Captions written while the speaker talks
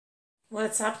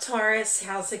What's up, Taurus?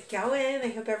 How's it going? I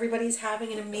hope everybody's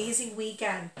having an amazing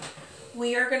weekend.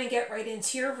 We are going to get right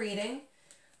into your reading.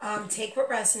 Take what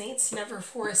resonates. Never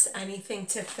force anything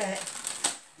to fit.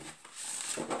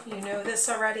 You know this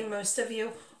already, most of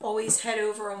you. Always head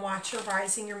over and watch your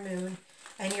rising, your moon,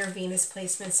 and your Venus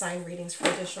placement sign readings for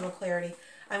additional clarity.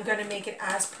 I'm going to make it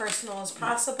as personal as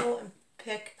possible and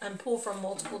pick and pull from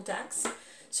multiple decks.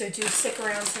 So do stick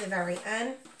around to the very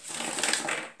end.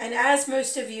 And as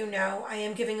most of you know, I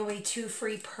am giving away 2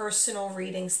 free personal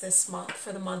readings this month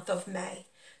for the month of May.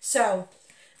 So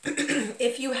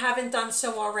if you haven't done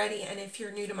so already, and if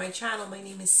you're new to my channel, my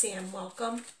name is Sam,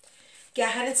 welcome. Go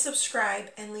ahead and subscribe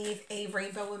and leave a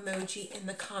rainbow emoji in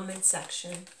the comment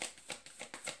section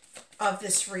of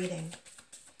this reading.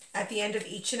 At the end of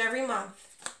each and every month,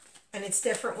 and it's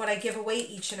different what I give away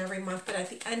each and every month, but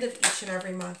at the end of each and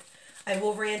every month, I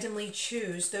will randomly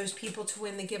choose those people to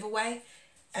win the giveaway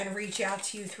and reach out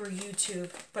to you through YouTube,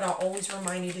 but I'll always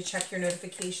remind you to check your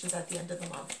notifications at the end of the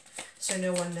month so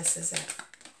no one misses it.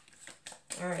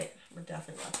 All right, we're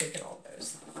definitely not taking all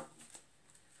those.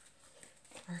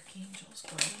 Archangels,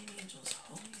 guardian angels,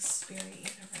 Holy Spirit,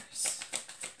 universe.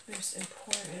 Most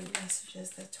important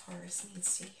messages that Taurus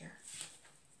needs to hear.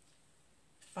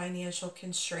 Financial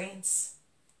constraints.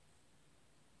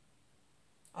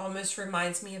 Almost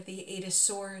reminds me of the 8 of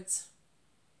Swords.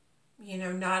 You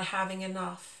know, not having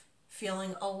enough,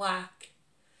 feeling a lack,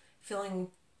 feeling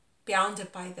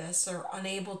bounded by this or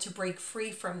unable to break free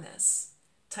from this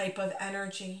type of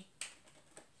energy.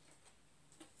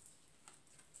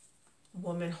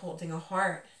 Woman holding a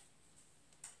heart.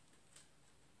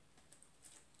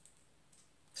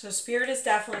 So Spirit is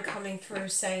definitely coming through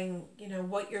saying, you know,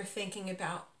 what you're thinking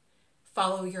about,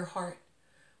 follow your heart.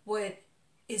 What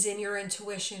is in your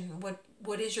intuition?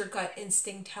 What is your gut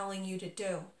instinct telling you to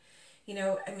do? You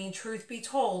know, I mean, truth be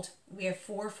told, we have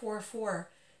 444.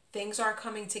 Things are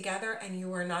coming together and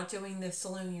you are not doing this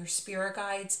alone. Your spirit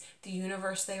guides, the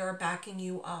universe, they are backing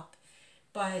you up.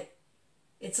 But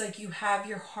it's like you have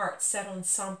your heart set on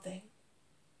something.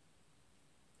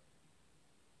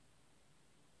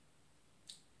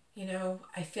 You know,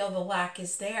 I feel the lack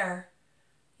is there.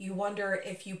 You wonder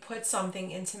if you put something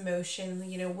into motion,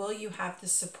 you know, will you have the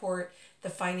support,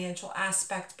 the financial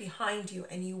aspect behind you?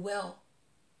 And you will.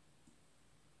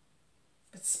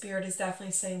 But Spirit is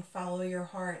definitely saying follow your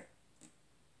heart.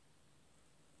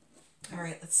 All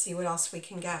right, let's see what else we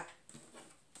can get.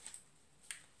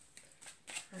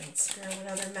 All right, Spirit,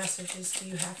 what other messages do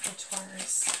you have for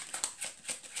Taurus?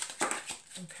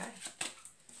 Okay.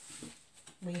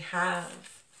 We have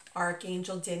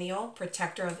Archangel Daniel,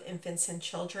 protector of infants and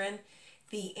children.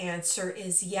 The answer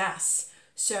is yes.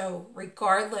 So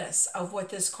regardless of what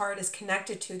this card is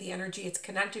connected to, the energy it's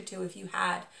connected to, if you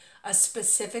had a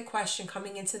specific question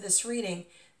coming into this reading,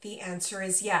 the answer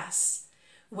is yes.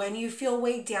 When you feel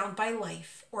weighed down by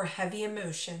life or heavy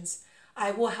emotions, I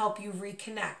will help you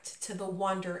reconnect to the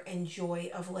wonder and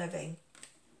joy of living.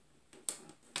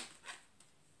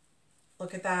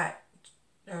 Look at that.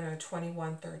 No,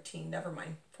 2113. Never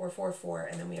mind. 444.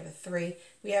 And then we have a 3.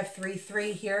 We have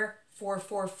 3 here.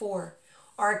 444.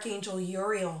 Archangel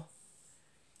Uriel.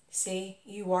 See,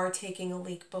 you are taking a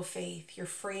leap of faith. You're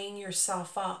freeing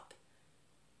yourself up.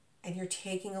 And you're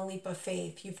taking a leap of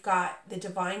faith. You've got the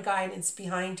divine guidance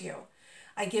behind you.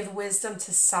 I give wisdom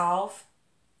to solve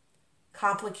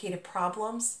complicated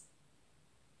problems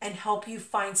and help you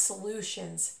find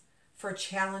solutions for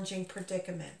challenging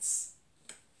predicaments.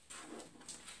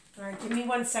 All right, give me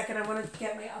 1 second. I want to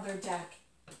get my other deck.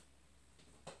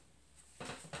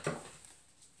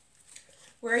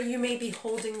 Where you may be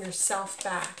holding yourself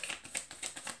back.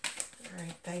 All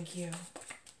right, thank you.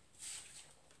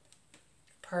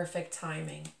 Perfect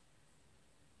timing.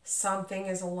 Something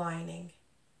is aligning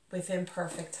within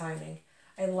perfect timing.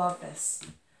 I love this.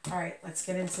 All right, let's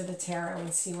get into the tarot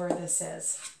and see where this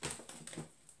is.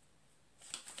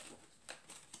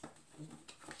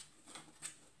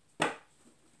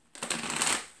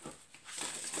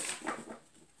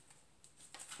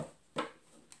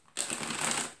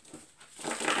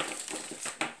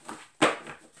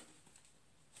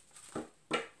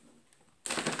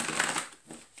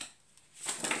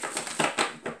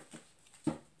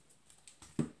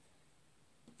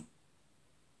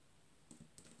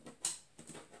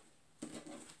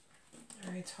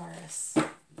 Taurus.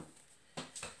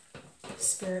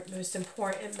 Spirit, most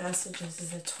important messages is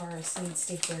that Taurus needs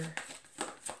to hear.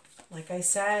 Like I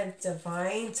said,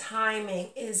 divine timing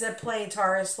is at play,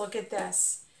 Taurus. Look at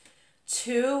this.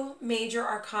 2 major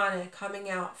arcana coming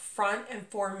out front and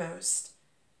foremost.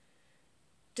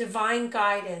 Divine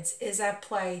guidance is at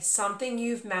play. Something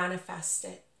you've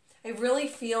manifested. I really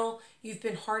feel you've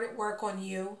been hard at work on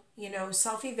you,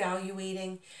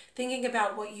 self-evaluating, thinking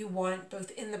about what you want,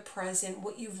 both in the present,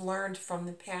 what you've learned from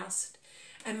the past,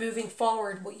 and moving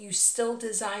forward, what you still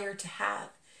desire to have.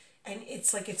 And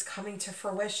it's like it's coming to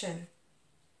fruition.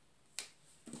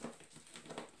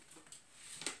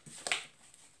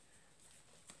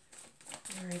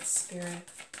 All right, Spirit.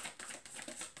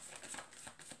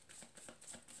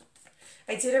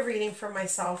 I did a reading for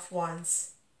myself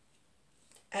once,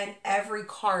 and every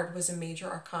card was a major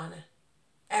arcana.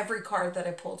 Every card that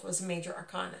I pulled was a major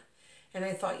arcana. And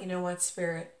I thought, you know what,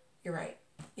 Spirit, you're right.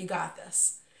 You got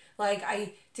this. Like,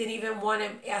 I didn't even want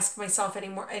to ask myself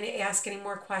anymore and ask any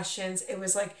more questions. It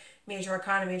was like major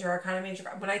arcana, major arcana, major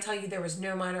arcana. When I tell you there was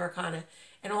no minor arcana,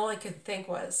 and all I could think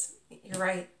was, you're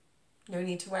right. No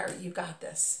need to worry. You got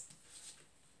this.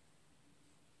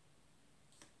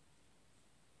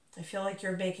 I feel like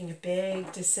you're making a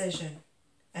big decision,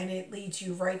 and it leads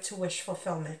you right to wish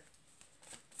fulfillment.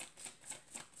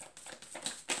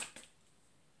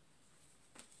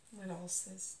 What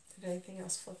else did anything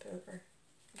else flip over?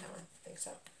 No, I don't think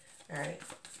so. All right.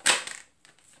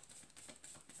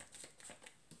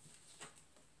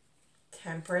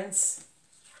 Temperance.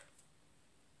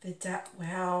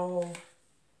 Wow.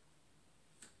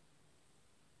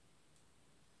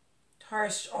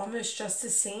 Taurus, almost just the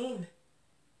same.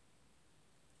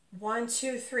 1,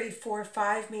 2, 3, 4,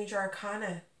 5 major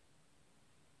arcana.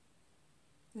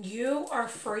 You are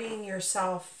freeing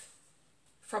yourself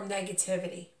from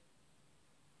negativity.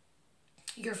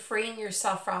 You're freeing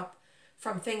yourself up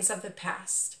from things of the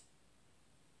past.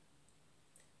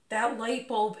 That light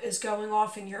bulb is going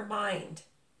off in your mind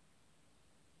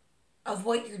of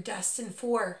what you're destined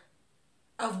for,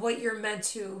 of what you're meant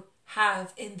to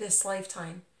have in this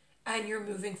lifetime, and you're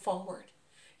moving forward.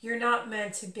 You're not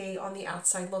meant to be on the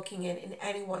outside looking in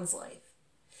anyone's life.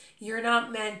 You're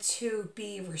not meant to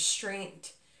be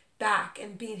restrained back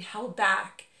and being held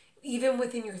back, even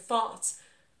within your thoughts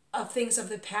of things of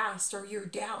the past or your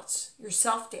doubts, your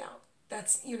self-doubt.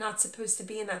 You're not supposed to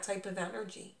be in that type of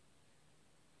energy.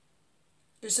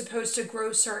 You're supposed to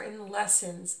grow certain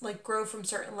lessons, like grow from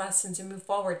certain lessons and move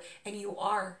forward, and you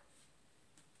are.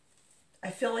 I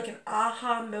feel like an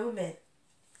aha moment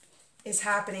is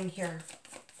happening here.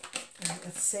 All right,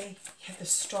 let's see. You have the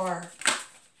Star.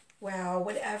 Wow,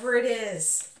 whatever it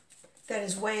is that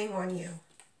is weighing on you,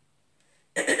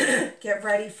 get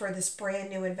ready for this brand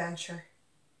new adventure.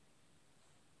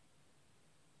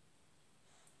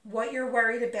 What you're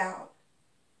worried about,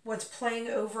 what's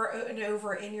playing over and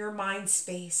over in your mind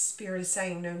space, Spirit is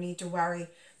saying no need to worry.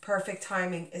 Perfect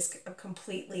timing is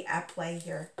completely at play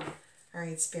here. All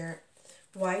right, Spirit.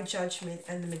 Why Judgment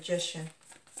and the Magician?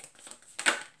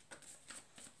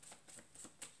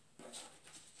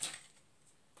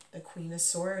 The Queen of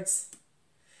Swords.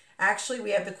 Actually,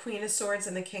 we have the Queen of Swords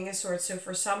and the King of Swords. So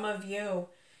for some of you,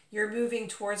 you're moving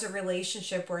towards a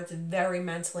relationship where it's very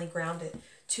mentally grounded.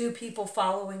 Two people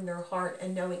following their heart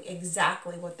and knowing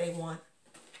exactly what they want.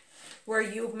 Where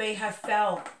you may have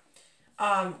felt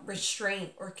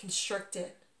restraint or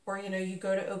constricted. Or, you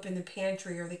go to open the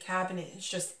pantry or the cabinet, it's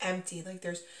just empty. Like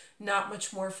there's not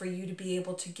much more for you to be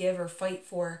able to give or fight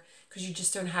for because you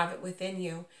just don't have it within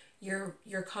you.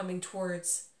 You're coming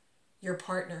towards your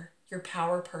partner, your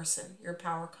power person, your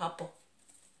power couple.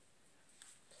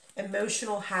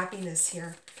 Emotional happiness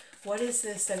here. What is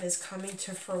this that is coming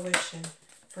to fruition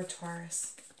for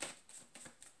Taurus?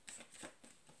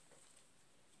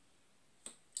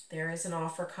 There is an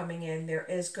offer coming in. There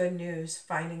is good news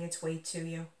finding its way to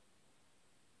you.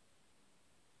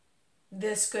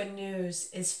 This good news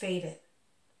is fated.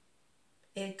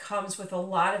 It comes with a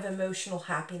lot of emotional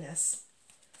happiness.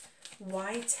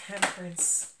 Why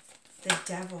Temperance? The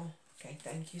Devil. Okay,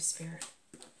 thank you, Spirit.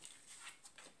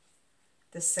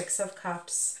 The Six of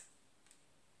Cups.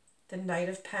 The Knight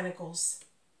of Pentacles.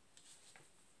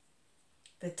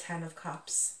 The Ten of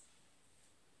Cups.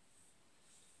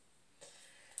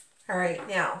 All right,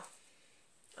 now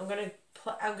I'm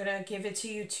gonna give it to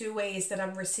you two ways that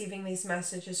I'm receiving these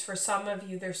messages. For some of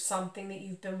you, there's something that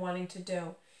you've been wanting to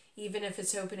do, even if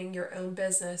it's opening your own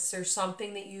business. There's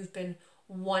something that you've been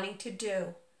wanting to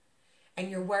do, and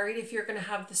you're worried if you're going to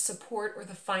have the support or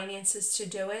the finances to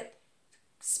do it.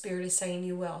 Spirit is saying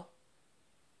you will.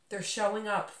 They're showing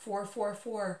up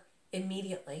 444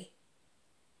 immediately.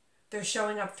 They're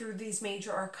showing up through these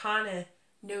major arcana.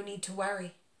 No need to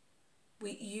worry.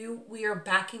 We are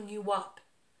backing you up,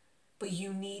 but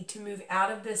you need to move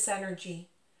out of this energy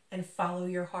and follow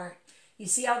your heart. You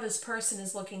see how this person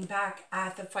is looking back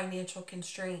at the financial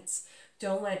constraints.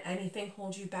 Don't let anything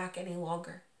hold you back any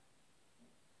longer.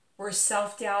 Where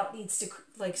self-doubt needs to,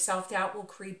 like self-doubt will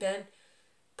creep in,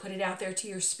 put it out there to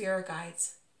your spirit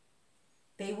guides.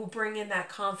 They will bring in that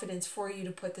confidence for you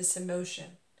to put this in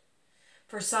motion.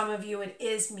 For some of you, it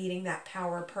is meeting that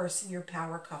power person, your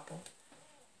power couple.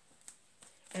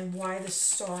 And why the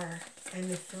Star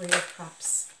and the Three of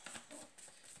Cups?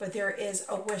 But there is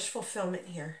a wish fulfillment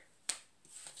here.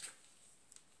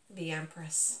 The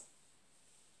Empress.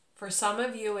 For some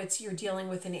of you, you're dealing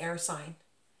with an air sign.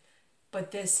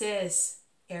 But this is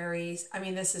Aries.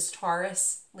 this is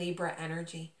Taurus, Libra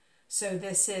energy. So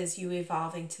this is you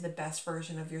evolving to the best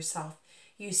version of yourself.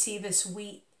 You see this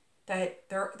wheat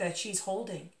that she's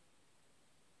holding,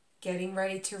 getting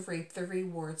ready to reap the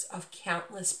rewards of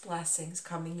countless blessings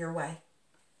coming your way.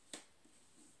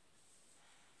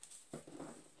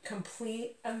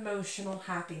 Complete emotional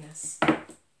happiness.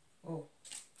 Oh.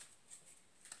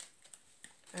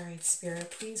 All right,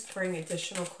 Spirit, please bring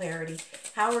additional clarity.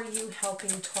 How are you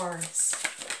helping Taurus?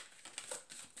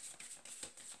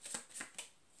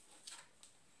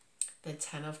 The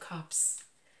Ten of Cups.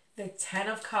 The Ten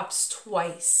of Cups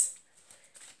twice.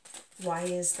 Why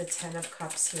is the Ten of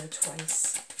Cups here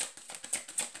twice?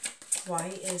 Why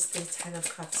is the Ten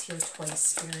of Cups here twice,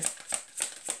 Spirit?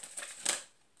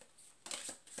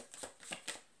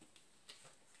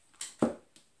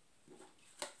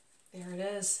 There it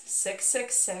is.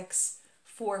 666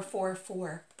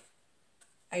 444.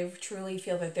 I truly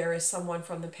feel that there is someone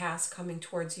from the past coming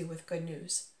towards you with good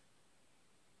news.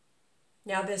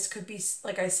 Now this could be,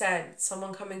 like I said,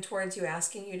 someone coming towards you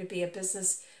asking you to be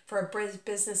for a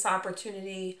business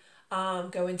opportunity,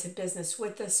 go into business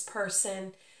with this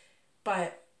person,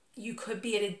 but you could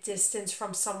be at a distance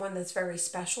from someone that's very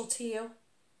special to you.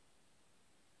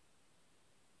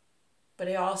 But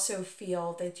I also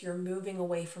feel that you're moving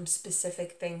away from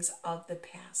specific things of the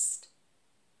past.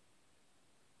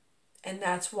 And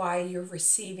that's why you're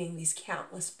receiving these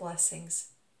countless blessings.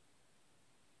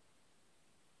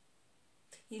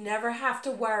 You never have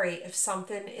to worry if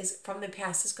something is from the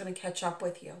past is going to catch up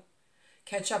with you,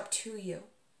 catch up to you,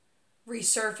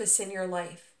 resurface in your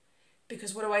life.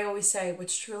 Because what do I always say?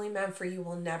 What's truly meant for you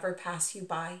will never pass you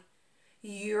by.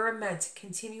 You're meant to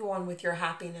continue on with your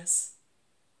happiness.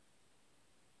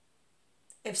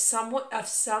 If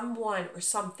someone or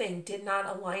something did not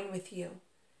align with you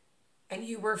and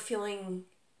you were feeling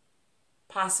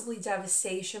possibly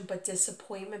devastation but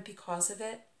disappointment because of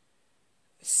it,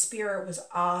 Spirit was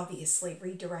obviously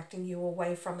redirecting you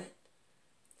away from it.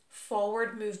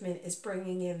 Forward movement is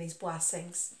bringing in these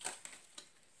blessings.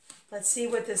 Let's see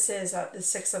what this is, the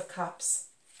Six of Cups.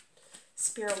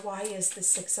 Spirit, why is the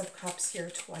Six of Cups here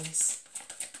twice?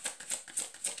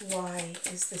 Why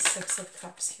is the Six of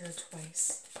Cups here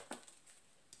twice?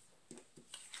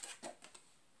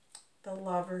 The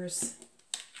Lovers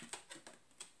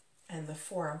and the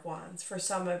Four of Wands. For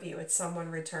some of you, it's someone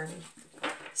returning.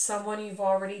 Someone you've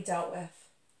already dealt with.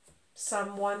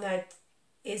 Someone that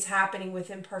is happening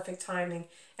within perfect timing,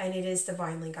 and it is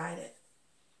divinely guided.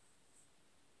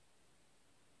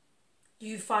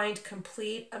 You find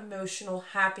complete emotional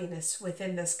happiness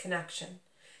within this connection.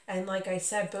 And like I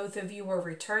said, both of you are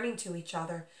returning to each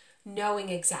other, knowing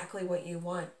exactly what you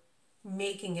want,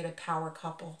 making it a power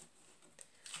couple.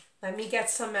 Let me get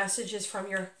some messages from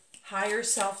your higher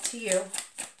self to you.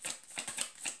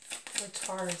 For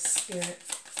Taurus, Spirit.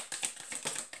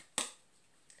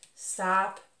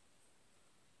 Stop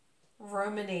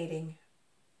ruminating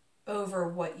over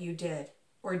what you did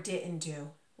or didn't do.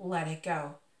 Let it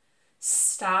go.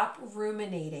 Stop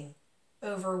ruminating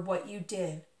over what you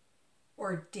did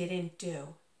or didn't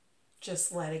do.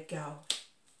 Just let it go.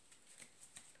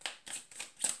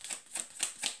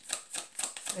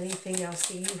 Anything else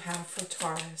that you have for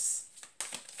Taurus?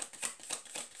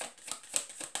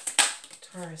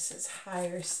 Taurus's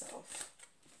higher self.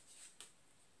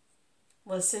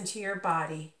 Listen to your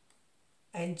body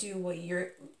and do what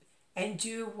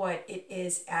it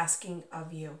is asking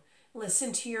of you.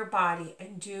 Listen to your body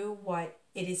and do what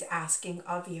it is asking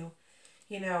of you.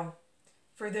 You know,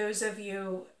 for those of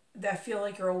you that feel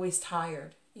like you're always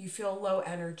tired, you feel low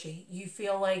energy, you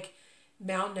feel like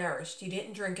malnourished, you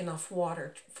didn't drink enough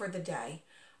water for the day.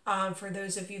 For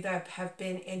those of you that have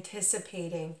been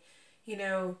anticipating, you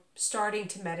know, starting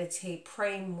to meditate,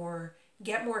 praying more,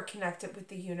 get more connected with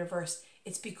the universe,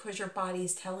 it's because your body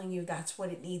is telling you that's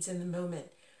what it needs in the moment.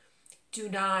 Do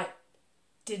not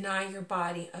deny your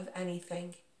body of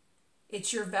anything.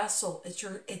 It's your vessel.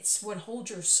 It's what holds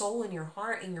your soul and your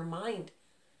heart and your mind.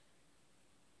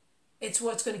 It's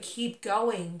what's going to keep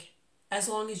going. As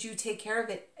long as you take care of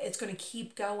it, it's going to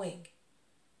keep going.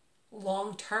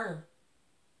 Long term.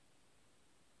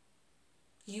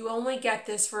 You only get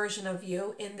this version of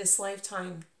you in this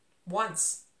lifetime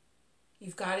once.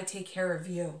 You've got to take care of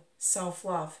you.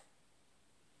 Self-love.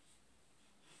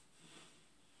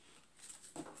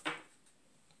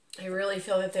 I really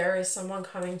feel that there is someone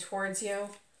coming towards you,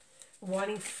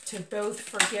 wanting to both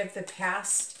forgive the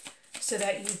past so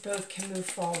that you both can move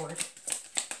forward.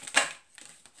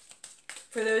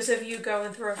 For those of you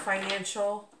going through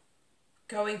financial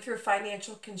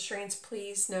constraints,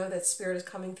 please know that Spirit is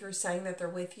coming through saying that they're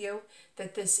with you,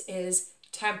 that this is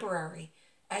temporary.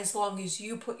 As long as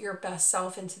you put your best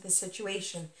self into the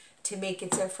situation to make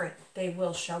it different, they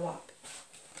will show up.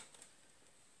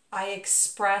 I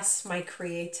express my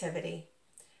creativity.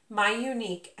 My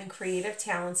unique and creative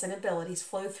talents and abilities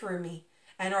flow through me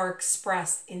and are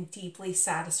expressed in deeply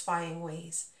satisfying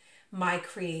ways. My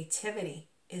creativity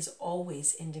is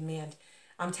always in demand.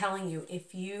 I'm telling you,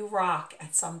 if you rock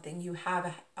at something, you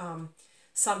have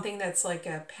something that's like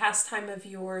a pastime of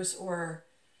yours, or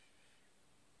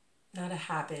not a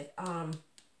habit.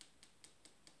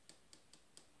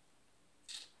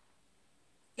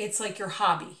 It's like your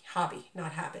hobby,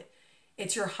 not habit.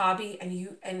 It's your hobby, and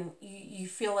you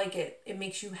feel like it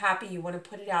makes you happy. You want to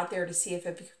put it out there to see if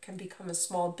it can become a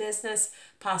small business,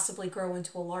 possibly grow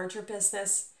into a larger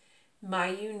business. My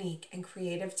unique and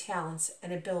creative talents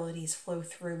and abilities flow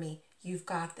through me. You've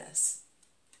got this.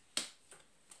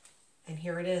 And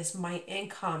here it is, my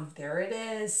income. There it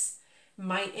is.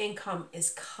 My income is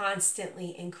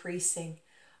constantly increasing.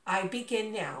 I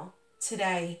begin now,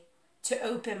 today, to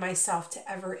open myself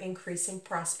to ever increasing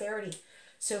prosperity.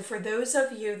 So for those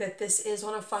of you that this is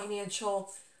on a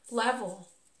financial level,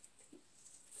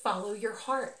 follow your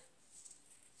heart.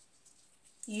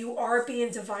 You are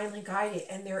being divinely guided,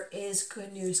 and there is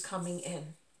good news coming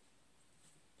in.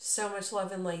 So much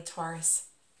love and light, Taurus.